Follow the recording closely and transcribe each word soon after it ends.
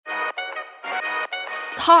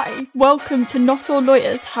Hi, welcome to Not All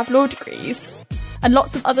Lawyers Have Law Degrees, and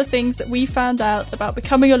lots of other things that we found out about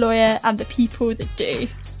becoming a lawyer and the people that do.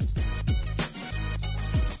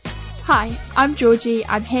 Hi, I'm Georgie,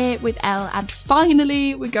 I'm here with Elle, and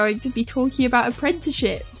finally we're going to be talking about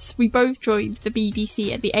apprenticeships. We both joined the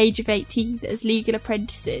BBC at the age of 18 as legal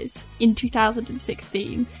apprentices in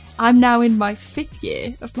 2016. I'm now in my 5th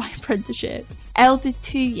year of my apprenticeship. Elle did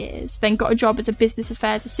 2 years, then got a job as a business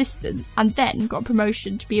affairs assistant, and then got a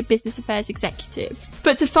promotion to be a business affairs executive.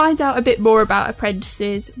 But to find out a bit more about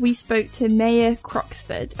apprentices, we spoke to Maya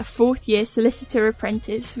Croxford, a 4th year solicitor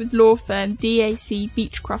apprentice with law firm DAC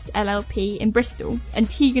Beechcroft LLP in Bristol, and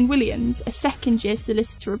Tegan Williams, a 2nd year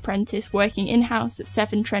solicitor apprentice working in-house at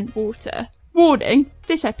Severn Trent Water. Warning,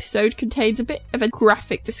 this episode contains a bit of a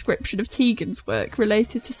graphic description of Tegan's work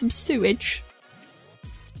related to some sewage.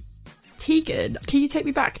 Tegan, can you take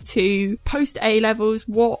me back to post A-levels?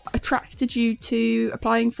 What attracted you to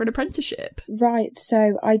applying for an apprenticeship? Right,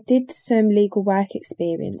 so I did some legal work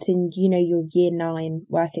experience in, your year 9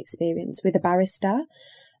 work experience with a barrister.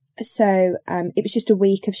 So it was just a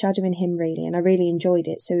week of shadowing him, really, and I really enjoyed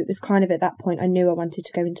it. So it was kind of at that point I knew I wanted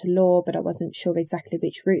to go into law, but I wasn't sure exactly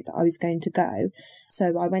which route that I was going to go.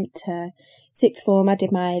 So I went to 6th form, I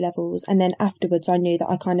did my A-levels, and then afterwards I knew that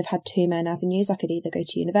I kind of had 2 main avenues. I could either go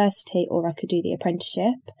to university or I could do the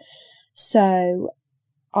apprenticeship. So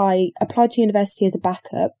I applied to university as a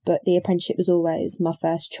backup, but the apprenticeship was always my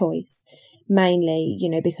first choice, mainly,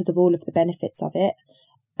 because of all of the benefits of it,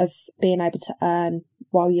 of being able to earn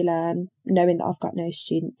while you learn, knowing that I've got no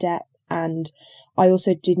student debt. And I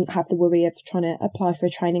also didn't have the worry of trying to apply for a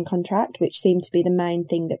training contract, which seemed to be the main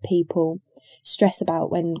thing that people stress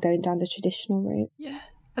about when going down the traditional route. Yeah,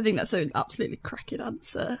 I think that's an absolutely cracking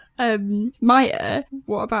answer. Maya,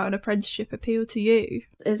 what about an apprenticeship appeal to you?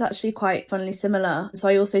 It's actually quite funnily similar. So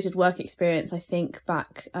I also did work experience, I think,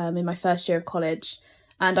 back in my first year of college.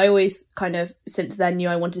 And I always kind of, since then, knew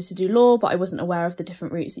I wanted to do law, but I wasn't aware of the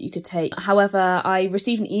different routes that you could take. However, I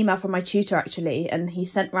received an email from my tutor, actually, and he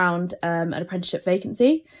sent round an apprenticeship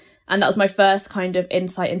vacancy. And that was my first kind of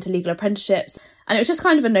insight into legal apprenticeships. And it was just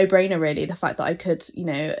kind of a no-brainer, really, the fact that I could,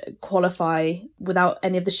 qualify without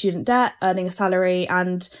any of the student debt, earning a salary.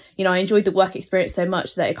 And, I enjoyed the work experience so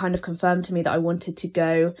much that it kind of confirmed to me that I wanted to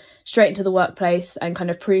go straight into the workplace and kind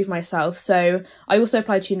of prove myself. So I also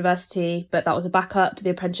applied to university, but that was a backup.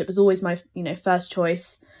 The apprenticeship was always my, first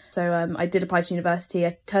choice. So I did apply to university.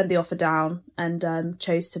 I turned the offer down and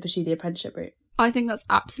chose to pursue the apprenticeship route. I think that's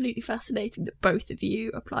absolutely fascinating that both of you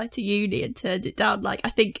applied to uni and turned it down. Like, I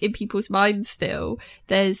think in people's minds still,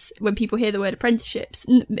 when people hear the word apprenticeships,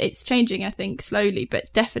 it's changing, I think, slowly,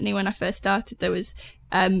 but definitely when I first started, there was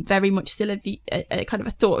very much still a kind of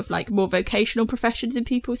a thought of like more vocational professions in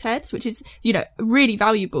people's heads, which is, really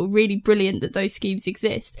valuable, really brilliant that those schemes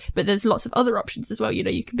exist. But there's lots of other options as well.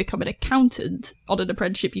 You can become an accountant on an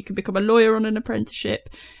apprenticeship. You can become a lawyer on an apprenticeship.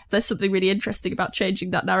 There's something really interesting about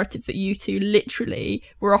changing that narrative that you two literally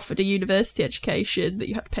were offered a university education that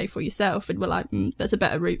you had to pay for yourself and were like, there's a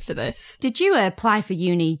better route for this. Did you apply for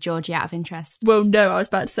uni, Georgie, out of interest? Well, no, I was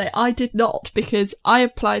about to say I did not, because I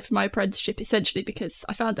applied for my apprenticeship essentially because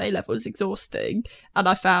I found A-levels exhausting, and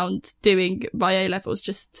I found doing my A-levels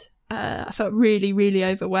just, I felt really, really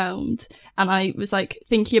overwhelmed. And I was like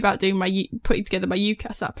thinking about putting together my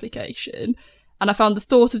UCAS application, and I found the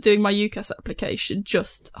thought of doing my UCAS application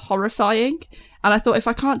just horrifying. And I thought, if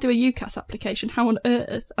I can't do a UCAS application, how on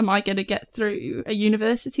earth am I going to get through a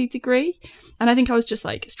university degree? And I think I was just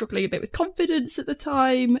like struggling a bit with confidence at the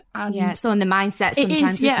time. And yeah, it's on the mindset sometimes. It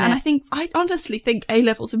is, yeah. And I honestly think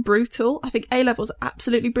A-levels are brutal. I think A-levels are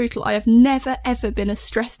absolutely brutal. I have never, ever been as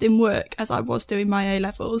stressed in work as I was doing my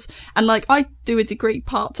A-levels. And like, I do a degree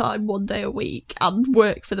part-time 1 day a week and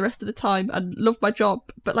work for the rest of the time and love my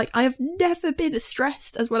job. But like, I have never been as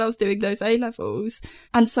stressed as when I was doing those A-levels.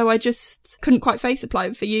 And so I just couldn't quite face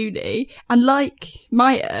applying for uni. And like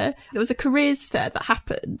Maya, there was a careers fair that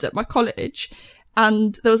happened at my college,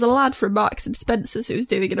 and there was a lad from Marks and Spencer's who was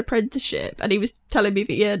doing an apprenticeship, and he was telling me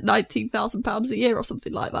that he earned £19,000 a year or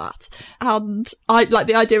something like that. And I, like,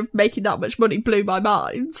 the idea of making that much money blew my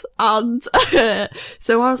mind. And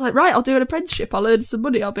so I was like, right, I'll do an apprenticeship. I'll earn some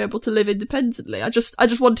money. I'll be able to live independently. I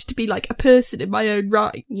just wanted to be like a person in my own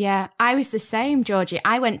right. Yeah, I was the same, Georgie.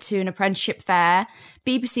 I went to an apprenticeship fair.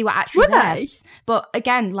 BBC were actually there. But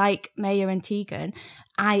again, like Maya and Tegan,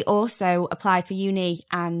 I also applied for uni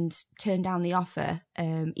and turned down the offer,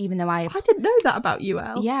 even though I didn't know that about you,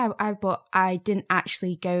 Elle. Yeah, but I didn't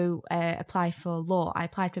actually go apply for law. I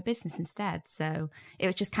applied for business instead. So it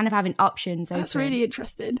was just kind of having options. That's really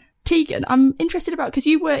interesting. Tegan, I'm interested about, because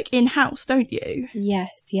you work in-house, don't you?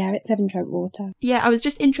 Yes, yeah, at Severn Trent Water. Yeah, I was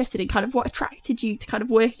just interested in kind of what attracted you to kind of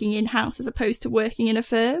working in-house as opposed to working in a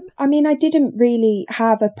firm. I mean, I didn't really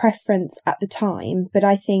have a preference at the time, but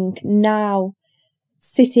I think now,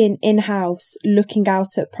 sitting in-house, looking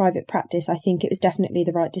out at private practice, I think it was definitely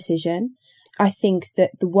the right decision. I think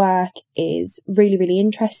that the work is really, really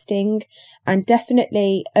interesting, and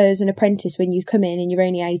definitely as an apprentice, when you come in and you're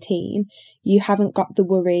only 18, you haven't got the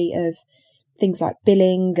worry of things like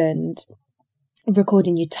billing and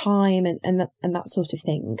recording your time and that sort of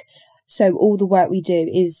thing. So all the work we do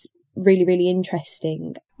is really, really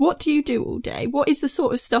interesting. What do you do all day? What is the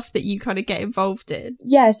sort of stuff that you kind of get involved in?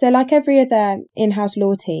 Yeah, so like every other in-house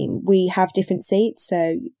law team, we have different seats.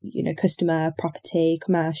 So, you know, customer, property,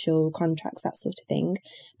 commercial, contracts, that sort of thing.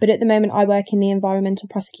 But at the moment, I work in the environmental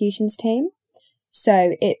prosecutions team.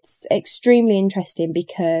 So it's extremely interesting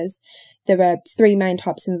because there are three main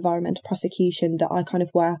types of environmental prosecution that I kind of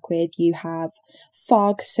work with. You have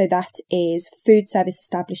FOG, so that is food service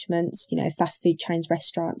establishments, you know, fast food chains,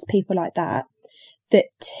 restaurants, people like that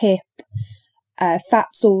tip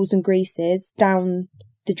fats, oils and greases down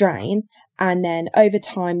the drain, and then over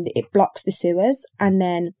time it blocks the sewers, and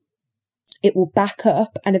then it will back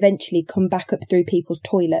up and eventually come back up through people's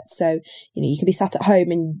toilets. So, you know, you can be sat at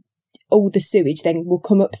home and all the sewage then will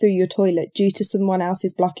come up through your toilet due to someone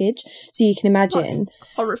else's blockage. So you can imagine.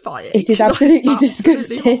 That's horrifying. It is absolutely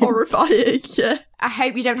disgusting. Absolutely horrifying, yeah. I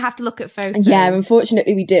hope you don't have to look at photos. Yeah,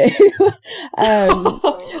 unfortunately we do.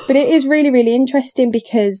 But it is really, really interesting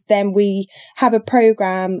because then we have a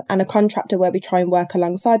programme and a contractor where we try and work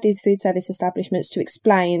alongside these food service establishments to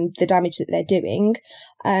explain the damage that they're doing.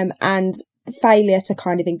 And failure to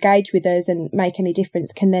kind of engage with us and make any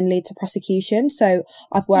difference can then lead to prosecution. So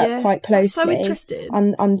I've worked quite closely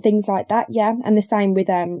on things like that. Yeah. And the same with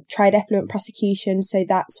trade effluent prosecution. So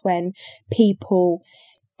that's when people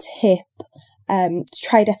tip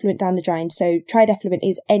trade effluent down the drain. So trade effluent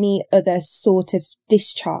is any other sort of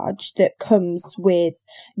discharge that comes with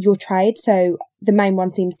your trade. So the main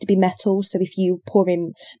one seems to be metal. So if you pour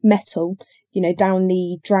in metal, you know, down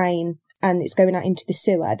the drain and it's going out into the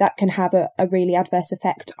sewer, that can have a really adverse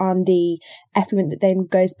effect on the effluent that then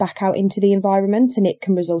goes back out into the environment, and it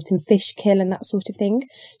can result in fish kill and that sort of thing.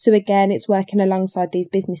 So again, it's working alongside these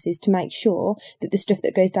businesses to make sure that the stuff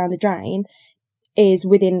that goes down the drain is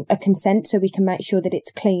within a consent, so we can make sure that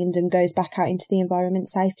it's cleaned and goes back out into the environment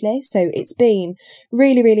safely. So it's been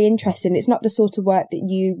really, really interesting. It's not the sort of work that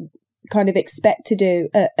you kind of expect to do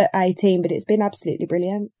at 18, but it's been absolutely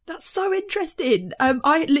brilliant. That's so interesting.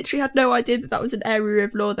 I literally had no idea that was an area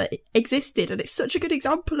of law that existed, and it's such a good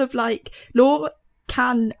example of like law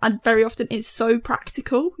can and very often is so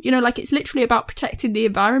practical. You know, like it's literally about protecting the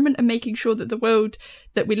environment and making sure that the world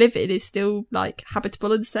that we live in is still like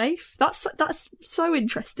habitable and safe. That's so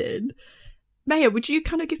interesting. Maya, would you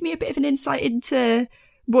kind of give me a bit of an insight into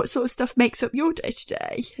what sort of stuff makes up your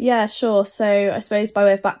day-to-day? Yeah, sure. So I suppose by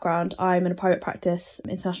way of background, I'm in a private practice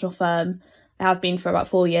international firm. I have been for about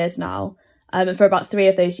 4 years now. And for about 3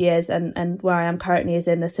 of those years, and where I am currently is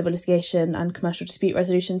in the civil litigation and commercial dispute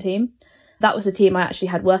resolution team. That was a team I actually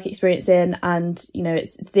had work experience in, and, you know,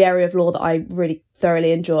 it's the area of law that I really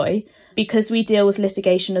thoroughly enjoy. Because we deal with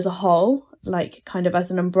litigation as a whole, like kind of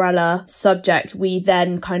as an umbrella subject, we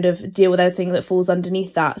then kind of deal with everything that falls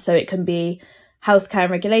underneath that. So it can be healthcare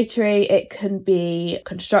and regulatory, it can be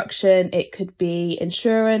construction, it could be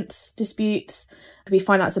insurance disputes, it could be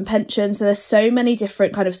finance and pensions. So there's so many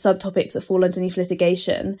different kind of subtopics that fall underneath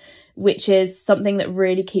litigation, which is something that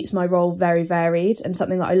really keeps my role very varied and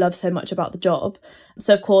something that I love so much about the job.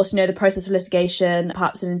 So of course, you know, the process of litigation,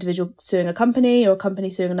 perhaps an individual suing a company or a company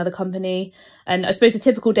suing another company. And I suppose a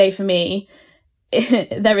typical day for me,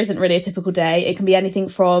 there isn't really a typical day. It can be anything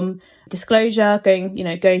from disclosure,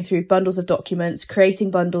 going through bundles of documents,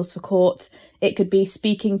 creating bundles for court. It could be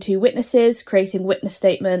speaking to witnesses, creating witness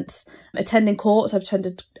statements, attending court. I've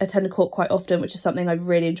attended court quite often, which is something I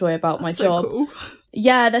really enjoy about my job. Cool.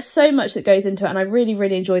 Yeah, there's so much that goes into it, and I really,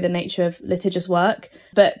 really enjoy the nature of litigious work.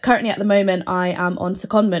 But currently at the moment, I am on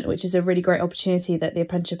secondment, which is a really great opportunity that the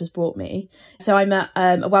apprenticeship has brought me. So I'm at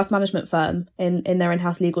a wealth management firm in their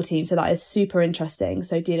in-house legal team, so that is super interesting.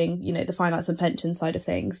 So dealing, you know, the finance and pension side of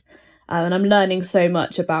things. And I'm learning so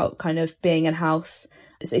much about kind of being in-house.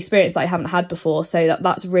 It's an experience that I haven't had before, so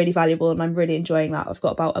that's really valuable, and I'm really enjoying that. I've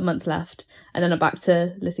got about a month left, and then I'm back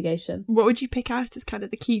to litigation. What would you pick out as kind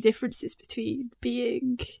of the key differences between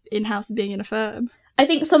being in-house and being in a firm? I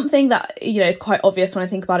think something that, is quite obvious when I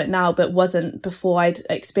think about it now, but wasn't before I'd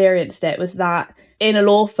experienced it, was that in a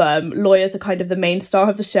law firm, lawyers are kind of the main star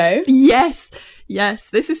of the show. Yes,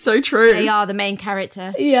 this is so true. They are the main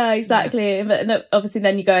character. Yeah, exactly. Yeah. And obviously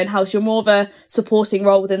then you go in-house, you're more of a supporting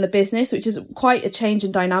role within the business, which is quite a change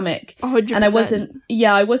in dynamic. 100%. And I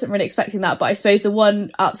wasn't really expecting that, but I suppose the one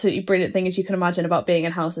absolutely brilliant thing, as you can imagine, about being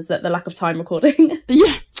in-house is that the lack of time recording.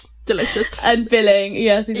 Yeah. Delicious. And billing,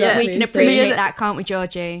 yes, exactly. We can appreciate that, can't we,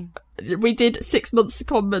 Georgie? We did 6 months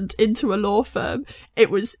secondment into a law firm.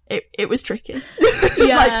 It was tricky.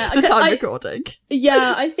 Yeah, like the time recording.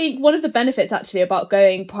 Yeah, I think one of the benefits actually about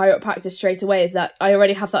going private practice straight away is that I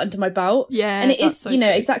already have that under my belt. Yeah, and it is, so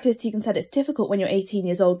exactly as Tegan said, it's difficult when you're 18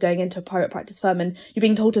 years old going into a private practice firm and you're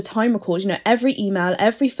being told to time record. Every email,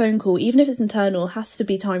 every phone call, even if it's internal, has to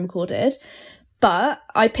be time recorded. But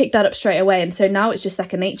I picked that up straight away, and so now it's just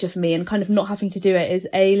second nature for me, and kind of not having to do it is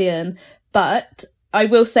alien. But I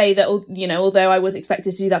will say that, although I was expected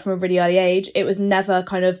to do that from a really early age, it was never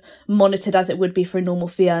kind of monitored as it would be for a normal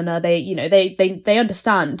fee earner. They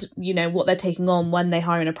understand, what they're taking on when they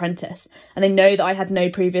hire an apprentice, and they know that I had no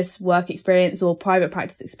previous work experience or private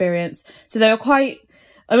practice experience. So they were quite,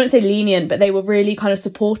 I wouldn't say lenient, but they were really kind of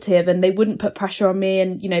supportive, and they wouldn't put pressure on me.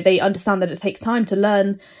 And, they understand that it takes time to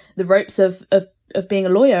learn the ropes of being a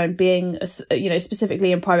lawyer and being,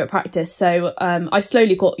 specifically in private practice. So I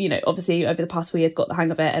slowly got, obviously over the past 4 years, got the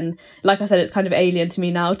hang of it. And like I said, it's kind of alien to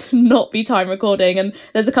me now to not be time recording. And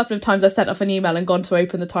there's a couple of times I've sent off an email and gone to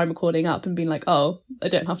open the time recording up and been like, oh, I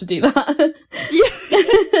don't have to do that.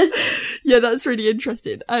 Yeah, that's really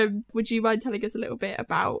interesting. Would you mind telling us a little bit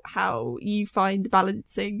about how you find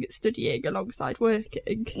balancing studying alongside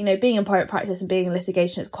working? Being in private practice and being in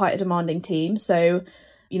litigation, it's quite a demanding team. So,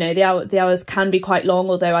 the hours can be quite long,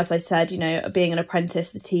 although, as I said, being an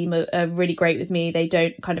apprentice, the team are really great with me. They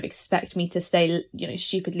don't kind of expect me to stay,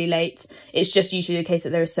 stupidly late. It's just usually the case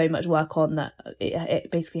that there is so much work on that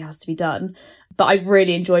it basically has to be done. But I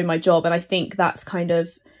really enjoy my job, and I think that's kind of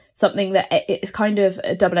something that it's kind of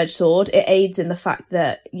a double-edged sword. It aids in the fact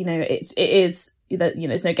that, it is that,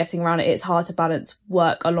 there's no getting around it. It's hard to balance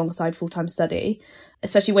work alongside full-time study,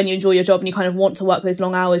 especially when you enjoy your job and you kind of want to work those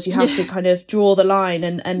long hours. You have to kind of draw the line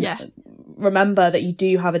and remember that you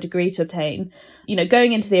do have a degree to obtain.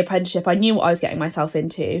 Going into the apprenticeship, I knew what I was getting myself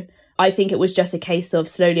into. I think it was just a case of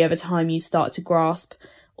slowly over time you start to grasp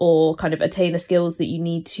or kind of attain the skills that you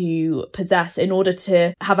need to possess in order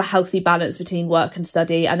to have a healthy balance between work and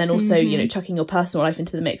study, and then also, chucking your personal life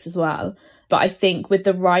into the mix as well. But I think with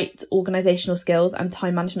the right organisational skills and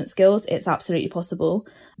time management skills, it's absolutely possible.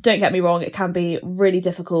 Don't get me wrong, it can be really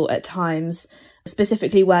difficult at times,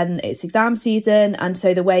 specifically when it's exam season. And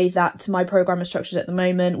so the way that my programme is structured at the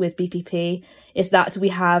moment with BPP is that we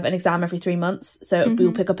have an exam every 3 months. So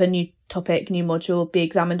we'll pick up a new topic, new module, be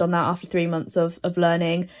examined on that after 3 months of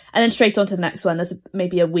learning, and then straight on to the next one. There's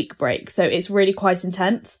maybe a week break. So it's really quite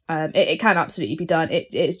intense. It can absolutely be done.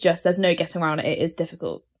 It's just, there's no getting around it. It is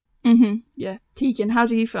difficult. Mm-hmm. Yeah. Tegan, how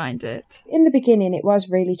do you find it? In the beginning, it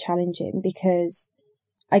was really challenging because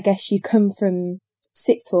I guess you come from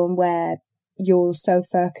sixth form where your sole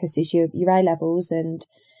focus is your A-levels, and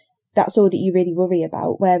that's all that you really worry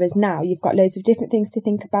about. Whereas now you've got loads of different things to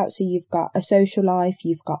think about. So you've got a social life,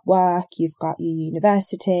 you've got work, you've got your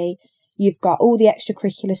university, you've got all the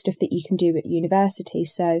extracurricular stuff that you can do at university.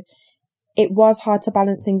 So it was hard to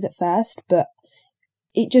balance things at first, but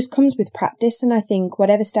it just comes with practice. And I think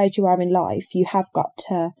whatever stage you are in life, you have got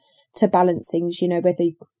to balance things, whether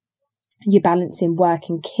you're balancing work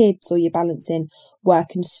and kids or you're balancing work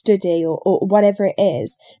and study or whatever it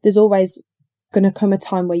is, there's always going to come a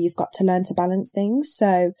time where you've got to learn to balance things.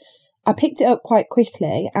 So I picked it up quite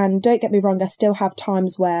quickly, and don't get me wrong, I still have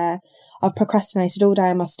times where I've procrastinated all day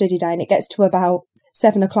on my study day, and it gets to about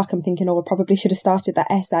 7 o'clock, I'm thinking, I probably should have started that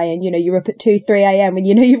essay, and you're up at 2-3 a.m. and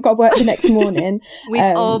you've got work the next morning. We've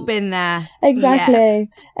all been there. Exactly. Yeah.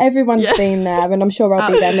 Everyone's been there, and I'm sure I'll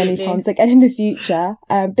be there many times again in the future.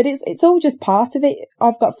 But it's all just part of it.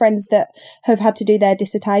 I've got friends that have had to do their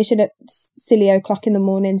dissertation at silly o'clock in the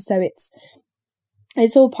morning, so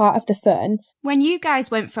it's all part of the fun. When you guys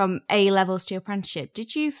went from A-levels to apprenticeship,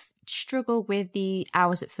 did you struggle with the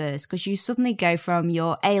hours at first? Because you suddenly go from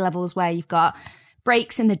your A-levels where you've got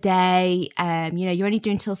breaks in the day, you're only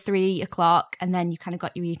doing till 3 o'clock, and then you kind of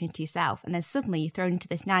got your evening to yourself, and then suddenly you're thrown into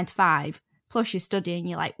this 9 to 5 plus you're studying.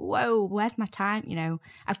 You're like, whoa, where's my time?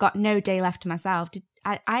 I've got no day left to myself.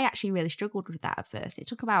 I actually really struggled with that at first. It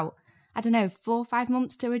took about 4 or 5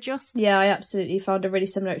 months to adjust. Yeah, I absolutely found a really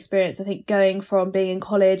similar experience. I think going from being in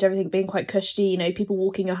college, everything being quite cushy, people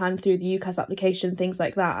walking your hand through the UCAS application, things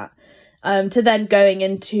like that. to then going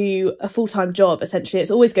into a full-time job. Essentially,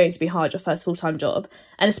 it's always going to be hard, your first full-time job.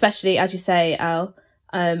 And especially, as you say, Elle,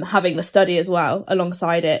 having the study as well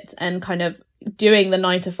alongside it, and kind of doing the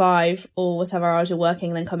 9 to 5 or whatever hours you're working,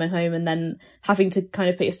 and then coming home and then having to kind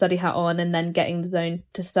of put your study hat on and then getting the zone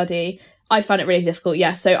to study. I found it really difficult.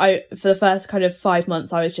 Yeah. So for the first kind of 5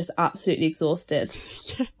 months, I was just absolutely exhausted.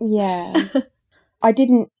 Yeah. I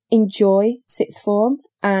didn't enjoy sixth form,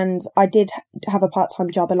 and I did have a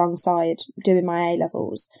part-time job alongside doing my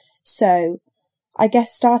A-levels. So I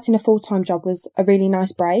guess starting a full-time job was a really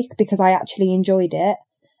nice break because I actually enjoyed it.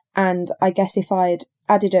 And I guess if I'd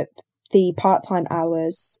added up the part-time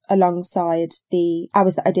hours alongside the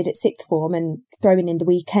hours that I did at sixth form and throwing in the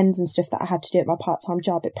weekends and stuff that I had to do at my part-time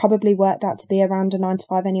job, it probably worked out to be around a 9 to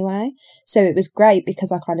 5 anyway. So it was great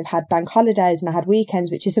because I kind of had bank holidays and I had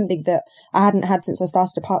weekends, which is something that I hadn't had since I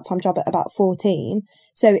started a part-time job at about 14.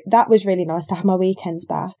 So that was really nice to have my weekends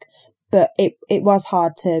back. But it was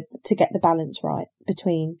hard to get the balance right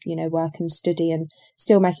between, you know, work and study, and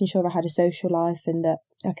still making sure I had a social life and that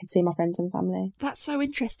I could see my friends and family. That's so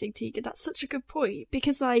interesting, Tegan. That's such a good point,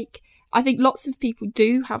 because like I think lots of people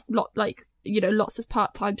do have lots of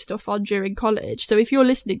part-time stuff on during college. So if you're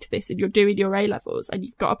listening to this and you're doing your A-levels and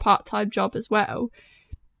you've got a part-time job as well,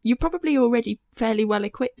 you're probably already fairly well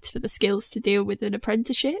equipped for the skills to deal with an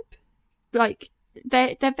apprenticeship. Like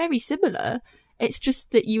they're very similar. It's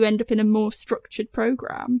just that you end up in a more structured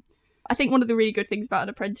program. I think one of the really good things about an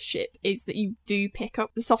apprenticeship is that you do pick up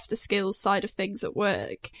the softer skills side of things at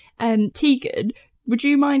work. Tegan, would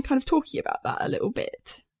you mind kind of talking about that a little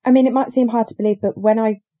bit? I mean, it might seem hard to believe, but when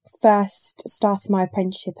I first started my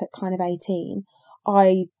apprenticeship at kind of 18,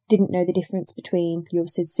 I didn't know the difference between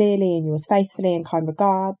yours sincerely and yours faithfully and kind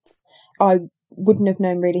regards. I wouldn't have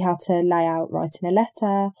known really how to lay out writing a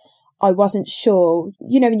letter. I wasn't sure,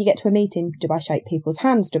 you know, when you get to a meeting, do I shake people's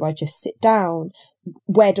hands? Do I just sit down?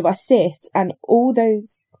 Where do I sit? And all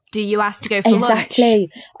those... Do you ask to go for lunch? Exactly.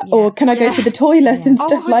 Yeah. Or can I go to the toilet and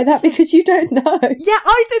stuff like that, because you don't know. Yeah,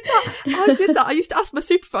 I did that. I used to ask my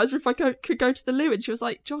supervisor if I could go to the loo, and she was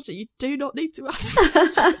like, Georgia, you do not need to ask.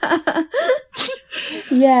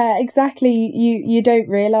 Yeah, exactly. You don't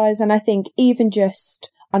realise. And I think even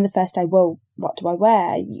just on the first day, well, what do I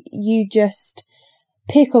wear? You just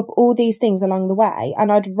pick up all these things along the way,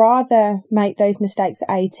 and I'd rather make those mistakes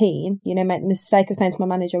at 18, you know, make the mistake of saying to my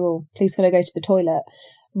manager, oh, please can I go to the toilet,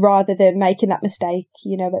 rather than making that mistake,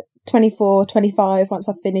 you know, at 24, 25, once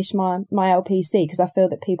I've finished my LPC, because I feel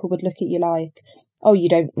that people would look at you like, oh, you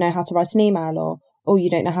don't know how to write an email, or oh, you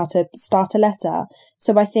don't know how to start a letter.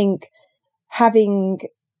 So I think having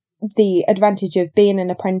the advantage of being an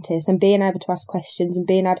apprentice and being able to ask questions and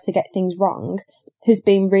being able to get things wrong has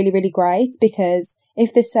been really, really great, because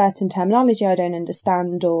if there's certain terminology I don't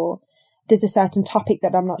understand, or there's a certain topic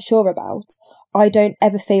that I'm not sure about, I don't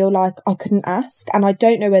ever feel like I couldn't ask. And I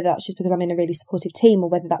don't know whether that's just because I'm in a really supportive team or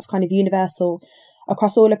whether that's kind of universal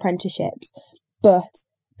across all apprenticeships, but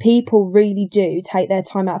people really do take their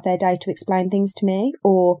time out of their day to explain things to me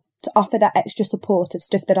or to offer that extra support of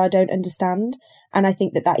stuff that I don't understand. And I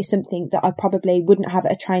think that that is something that I probably wouldn't have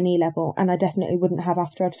at a trainee level, and I definitely wouldn't have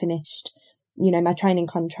after I'd finished, you know, my training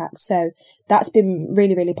contract. So that's been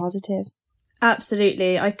really, really positive.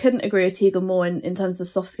 Absolutely. I couldn't agree with Tegan more in terms of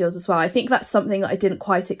soft skills as well. I think that's something that I didn't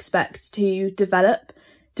quite expect to develop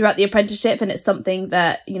throughout the apprenticeship. And it's something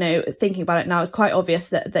that, you know, thinking about it now, it's quite obvious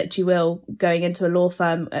that you will going into a law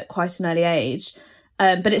firm at quite an early age.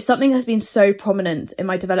 But it's something that's been so prominent in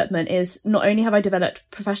my development, is not only have I developed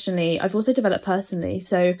professionally, I've also developed personally.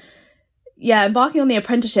 So yeah, embarking on the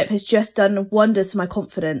apprenticeship has just done wonders for my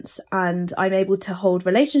confidence, and I'm able to hold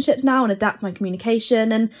relationships now and adapt my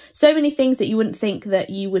communication, and so many things that you wouldn't think that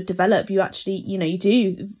you would develop, you actually, you know, you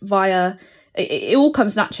do via, it all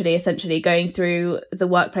comes naturally, essentially, going through the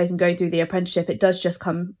workplace and going through the apprenticeship. It does just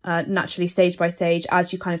come naturally, stage by stage,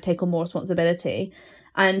 as you kind of take on more responsibility.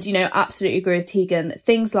 And, you know, absolutely agree with Tegan.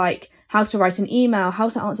 Things like how to write an email, how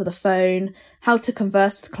to answer the phone, how to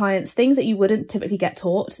converse with clients, things that you wouldn't typically get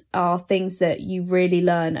taught are things that you really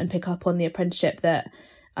learn and pick up on the apprenticeship that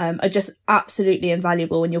are just absolutely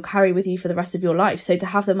invaluable and you'll carry with you for the rest of your life. So to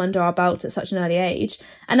have them under our belt at such an early age,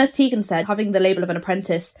 and as Tegan said, having the label of an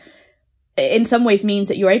apprentice in some ways means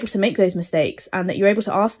that you're able to make those mistakes and that you're able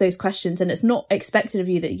to ask those questions, and it's not expected of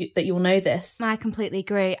you that you'll know this. I completely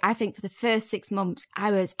agree. I think for the first 6 months,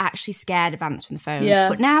 I was actually scared of answering the phone. Yeah.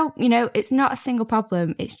 But now, you know, it's not a single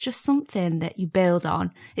problem. It's just something that you build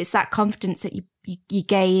on. It's that confidence that you you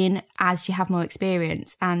gain as you have more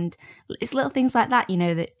experience. And it's little things like that, you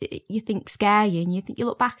know, that you think scare you, and you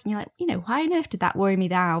look back and you're like, you know, why on earth did that worry me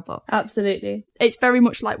now? But absolutely, it's very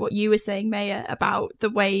much like what you were saying, Maya, about the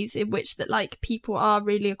ways in which that like people are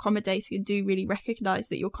really accommodating and do really recognise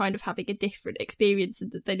that you're kind of having a different experience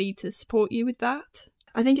and that they need to support you with that.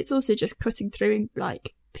 I think it's also just cutting through in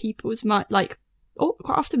like people's mind, like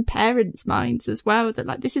quite often parents' minds as well, that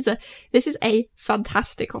like this is a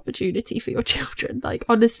fantastic opportunity for your children, like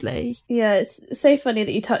honestly. Yeah, it's so funny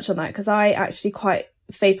that you touch on that, because I actually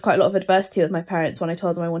faced quite a lot of adversity with my parents when I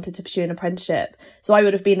told them I wanted to pursue an apprenticeship. So I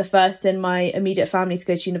would have been the first in my immediate family to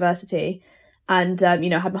go to university, and you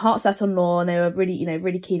know, had my heart set on law, and they were really, you know,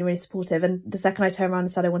 really keen and really supportive. And the second I turned around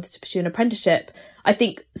and said I wanted to pursue an apprenticeship, I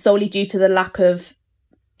think solely due to the lack of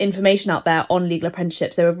information out there on legal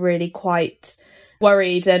apprenticeships, they were really quite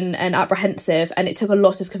worried and apprehensive, and it took a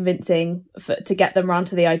lot of convincing to get them round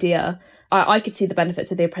to the idea. I could see the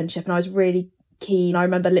benefits of the apprenticeship, and I was really keen. I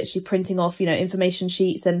remember literally printing off, you know, information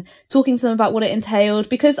sheets and talking to them about what it entailed,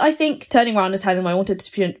 because I think turning around and telling them I wanted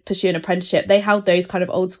to pursue an apprenticeship, they held those kind of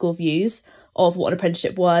old school views of what an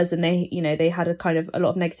apprenticeship was, and they, you know, they had a lot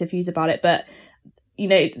of negative views about it. But, you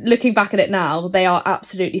know, looking back at it now, they are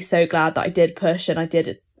absolutely so glad that I did push, and I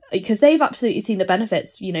did, because they've absolutely seen the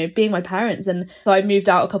benefits, you know, being my parents. And so I moved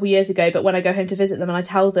out a couple of years ago, but when I go home to visit them and I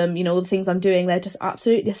tell them, you know, all the things I'm doing, they're just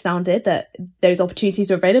absolutely astounded that those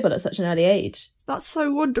opportunities are available at such an early age. That's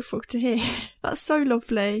so wonderful to hear. That's so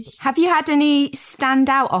lovely. Have you had any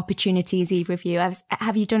standout opportunities, either of you?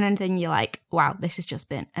 Have you done anything you're like, wow, this has just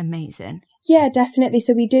been amazing? Yeah, definitely.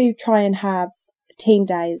 So we do try and have team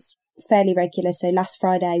days fairly regular. So last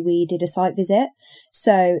Friday we did a site visit.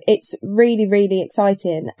 So it's really, really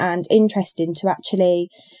exciting and interesting to actually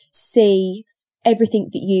see everything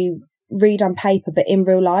that you read on paper, but in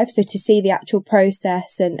real life. So to see the actual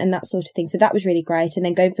process and that sort of thing. So that was really great. And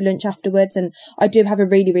then going for lunch afterwards. And I do have a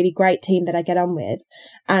really, really great team that I get on with.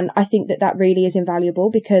 And I think that really is invaluable,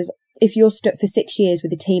 because if you're stuck for 6 years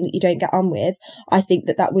with a team that you don't get on with, I think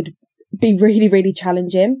that would be really, really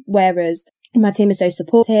challenging. Whereas my team is so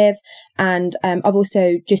supportive, and I've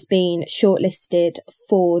also just been shortlisted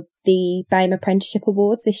for the BAME Apprenticeship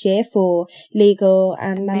Awards this year for legal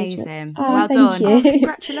and management. Amazing. Oh, well thank done. You. Oh,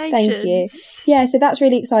 congratulations. Thank you. Yeah, so that's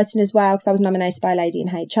really exciting as well, because I was nominated by a lady in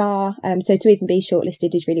HR. So to even be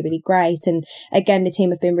shortlisted is really, really great. And again, the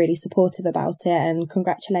team have been really supportive about it and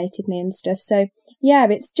congratulated me and stuff. So yeah,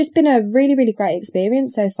 it's just been a really, really great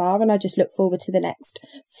experience so far. And I just look forward to the next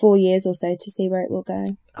 4 years or so to see where it will go.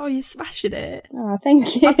 Oh, you're smashing it. Oh,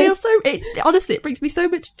 thank you. I feel so, honestly, it brings me so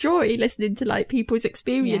much joy listening to like people's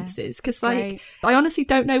experiences, because like I honestly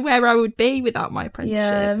don't know where I would be without my apprenticeship.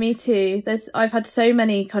 Yeah, me too. I've had so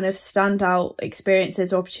many kind of standout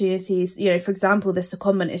experiences or opportunities. You know, for example, this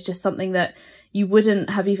secondment is just something that you wouldn't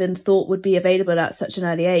have even thought would be available at such an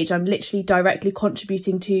early age. I'm literally directly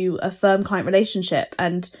contributing to a firm-client relationship,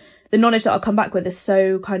 and the knowledge that I'll come back with is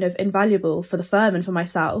so kind of invaluable for the firm and for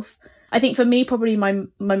myself. I think for me, probably my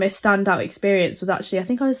most standout experience was actually, I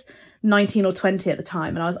think I was 19 or 20 at the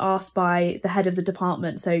time, and I was asked by the head of the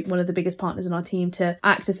department, so one of the biggest partners in our team, to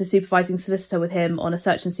act as a supervising solicitor with him on a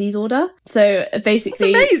search and seize order. So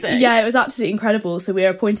basically, yeah, it was absolutely incredible. So we were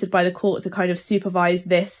appointed by the court to kind of supervise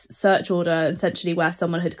this search order, essentially where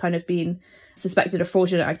someone had kind of been suspected of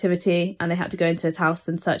fraudulent activity, and they had to go into his house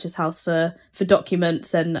and search his house for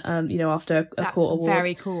documents, and you know, after a court award,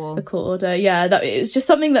 very cool, a court order. Yeah, that it was just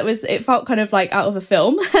something that it felt kind of like out of a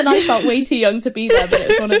film, and I felt way too young to be there, but it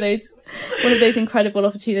was one of those incredible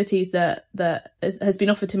opportunities that has been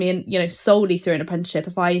offered to me, and you know, solely through an apprenticeship.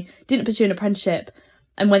 If I didn't pursue an apprenticeship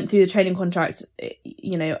and went through the training contract,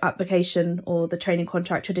 you know, application, or the training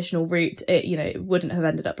contract traditional route, it wouldn't have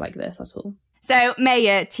ended up like this at all. So,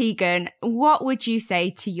 Maya, Tegan, what would you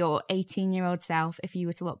say to your 18-year-old self if you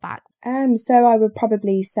were to look back? So I would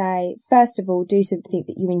probably say, first of all, do something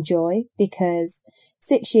that you enjoy, because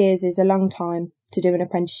 6 years is a long time to do an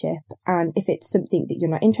apprenticeship. And if it's something that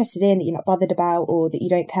you're not interested in, that you're not bothered about, or that you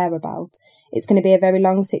don't care about, it's going to be a very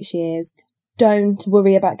long 6 years. Don't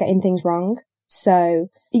worry about getting things wrong. So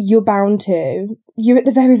you're bound to. You're at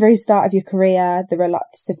the very, very start of your career. There are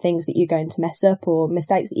lots of things that you're going to mess up, or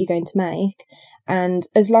mistakes that you're going to make. And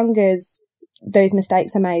as long as those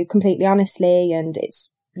mistakes are made completely honestly, and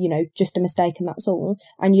it's, you know, just a mistake and that's all,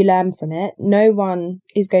 and you learn from it, no one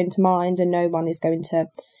is going to mind, and no one is going to,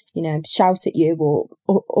 you know, shout at you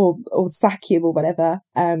or sack you or whatever.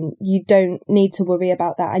 You don't need to worry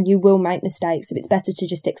about that, and you will make mistakes. So it's better to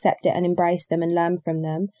just accept it and embrace them and learn from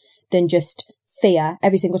them than just fear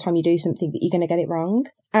every single time you do something that you're going to get it wrong.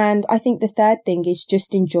 And I think the third thing is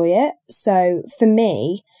just enjoy it. So for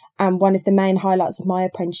me, one of the main highlights of my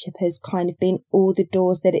apprenticeship has kind of been all the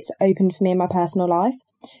doors that it's opened for me in my personal life.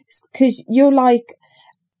 Because you're like,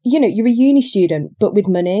 you're a uni student, but with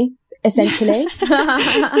money, essentially.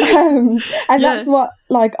 And that's what,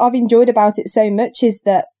 like, I've enjoyed about it so much is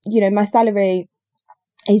that, my salary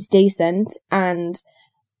is decent and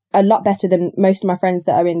a lot better than most of my friends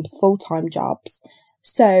that are in full-time jobs.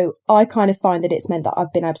 So I kind of find that it's meant that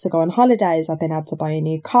I've been able to go on holidays. I've been able to buy a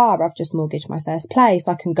new car. I've just mortgaged my first place.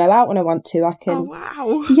 I can go out when I want to. I can. Oh,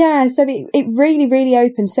 wow. Yeah. So it really, really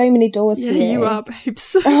opened so many doors for you. Yeah, you are,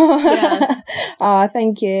 babes.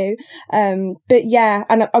 Thank you. But yeah,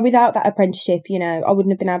 and without that apprenticeship, I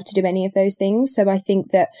wouldn't have been able to do any of those things. So I think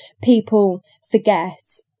that people forget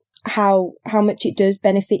how much it does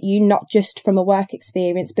benefit you, not just from a work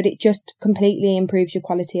experience, but it just completely improves your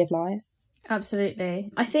quality of life.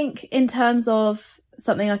 Absolutely. I think in terms of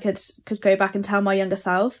something I could go back and tell my younger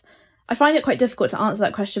self, I find it quite difficult to answer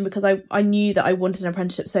that question because I knew that I wanted an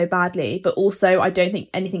apprenticeship so badly, but also I don't think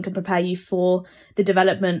anything can prepare you for the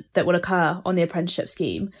development that will occur on the apprenticeship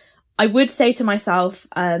scheme. I would say to myself,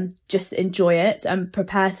 just enjoy it and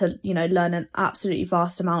prepare to, learn an absolutely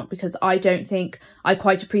vast amount, because I don't think I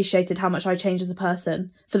quite appreciated how much I changed as a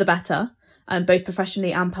person for the better. Both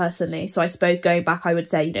professionally and personally. So I suppose going back, I would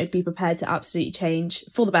say, be prepared to absolutely change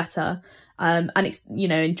for the better, and,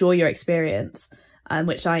 enjoy your experience,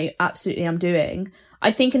 which I absolutely am doing.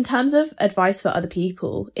 I think in terms of advice for other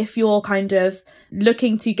people, if you're kind of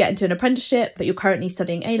looking to get into an apprenticeship, but you're currently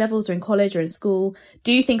studying A-levels or in college or in school,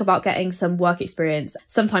 do think about getting some work experience.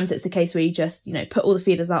 Sometimes it's the case where you just, put all the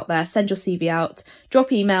feelers out there, send your CV out, drop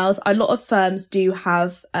emails. A lot of firms do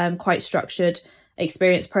have quite structured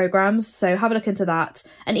experience programs, so have a look into that.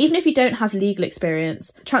 And even if you don't have legal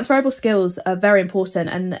experience, transferable skills are very important,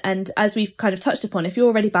 and as we've kind of touched upon, if you're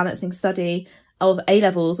already balancing study of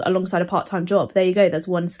A-levels alongside a part-time job, there you go, there's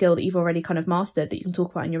one skill that you've already kind of mastered that you can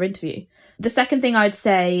talk about in your interview. The second thing I'd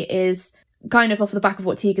say is, kind of off the back of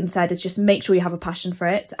what Tegan said, is just make sure you have a passion for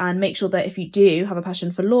it, and make sure that if you do have a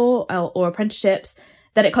passion for law or apprenticeships,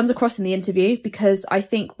 that it comes across in the interview, because I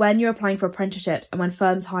think when you're applying for apprenticeships and when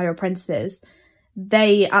firms hire apprentices,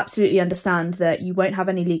 they absolutely understand that you won't have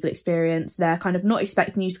any legal experience. They're kind of not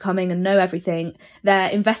expecting you to come in and know everything. They're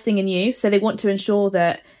investing in you. So they want to ensure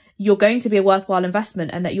that you're going to be a worthwhile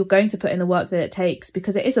investment and that you're going to put in the work that it takes,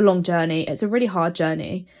 because it is a long journey. It's a really hard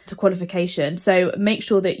journey to qualification. So make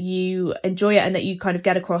sure that you enjoy it and that you kind of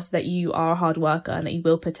get across that you are a hard worker and that you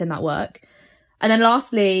will put in that work. And then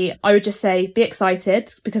lastly, I would just say be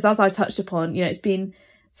excited, because as I've touched upon, it's been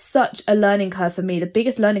such a learning curve for me, the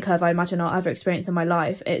biggest learning curve I imagine I'll ever experience in my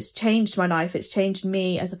life. It's changed my life. It's changed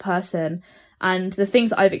me as a person. And the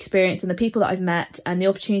things that I've experienced and the people that I've met and the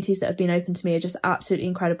opportunities that have been open to me are just absolutely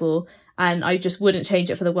incredible. And I just wouldn't change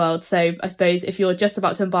it for the world. So I suppose if you're just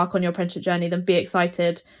about to embark on your apprenticeship journey, then be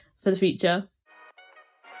excited for the future.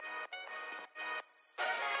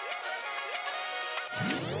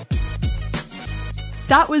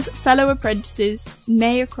 That was fellow apprentices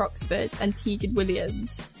Maya Croxford and Tegan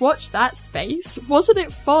Williams. Watch that space. Wasn't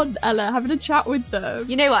it fun, Ella, having a chat with them?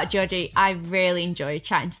 You know what, Georgie? I really enjoy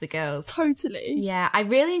chatting to the girls. Totally. Yeah, I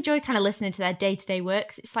really enjoy kind of listening to their day-to-day work,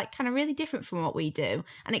 because it's like kind of really different from what we do.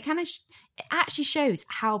 And it kind of it actually shows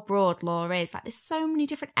how broad law is. Like, there's so many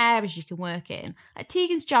different areas you can work in. Like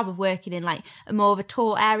Tegan's job of working in like a more of a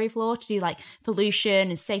tall area of law to do like pollution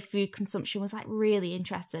and safe food consumption was like really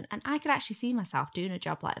interesting. And I could actually see myself doing a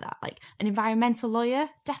job like that, like an environmental lawyer,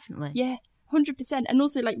 definitely. Yeah. 100%, and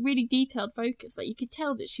also like really detailed focus. Like you could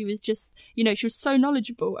tell that she was just, she was so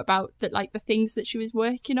knowledgeable about that, like the things that she was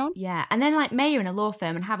working on. Yeah, and then like Maya in a law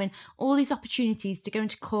firm and having all these opportunities to go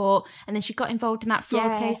into court, and then she got involved in that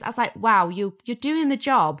fraud case. I was like, wow, you're doing the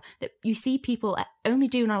job that you see people only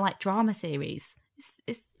doing on like drama series.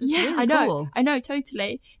 It's really cool. I know,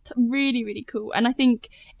 totally. Really, really cool. And I think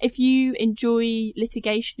if you enjoy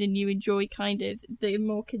litigation and you enjoy kind of the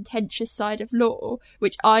more contentious side of law,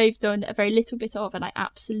 which I've done a very little bit of, and I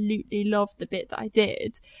absolutely loved the bit that I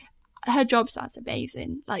did, her job sounds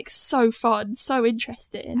amazing. Like, so fun, so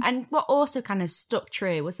interesting. And what also kind of stuck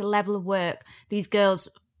true was the level of work these girls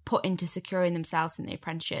put into securing themselves in the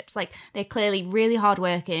apprenticeships. Like, they're clearly really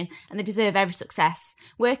hardworking and they deserve every success.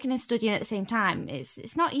 Working and studying at the same time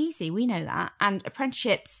it's not easy, we know that, and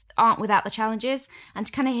apprenticeships aren't without the challenges. And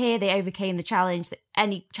to kind of hear they overcame the challenge, that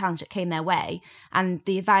any challenge that came their way, and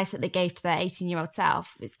the advice that they gave to their 18-year-old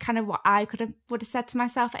self is kind of what I would have said to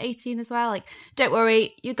myself at 18 as well. Like, don't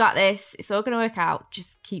worry, you got this, it's all going to work out,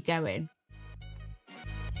 just keep going.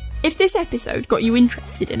 If this episode got you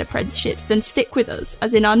interested in apprenticeships, then stick with us,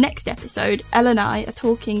 as in our next episode, Elle and I are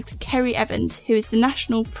talking to Kerry Evans, who is the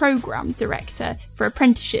National Programme Director for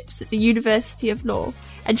Apprenticeships at the University of Law,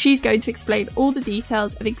 and she's going to explain all the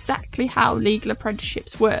details of exactly how legal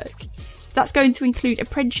apprenticeships work. That's going to include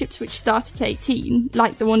apprenticeships which start at 18,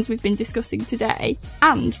 like the ones we've been discussing today,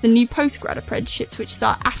 and the new postgrad apprenticeships which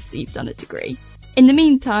start after you've done a degree. In the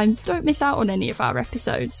meantime, don't miss out on any of our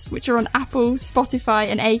episodes, which are on Apple, Spotify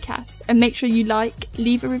and Acast, and make sure you like,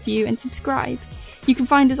 leave a review and subscribe. You can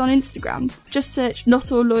find us on Instagram, just search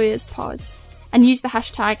Not All Lawyers Pod, and use the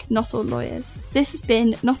hashtag NotAllLawyers. This has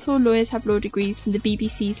been Not All Lawyers Have Law Degrees from the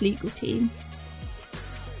BBC's legal team.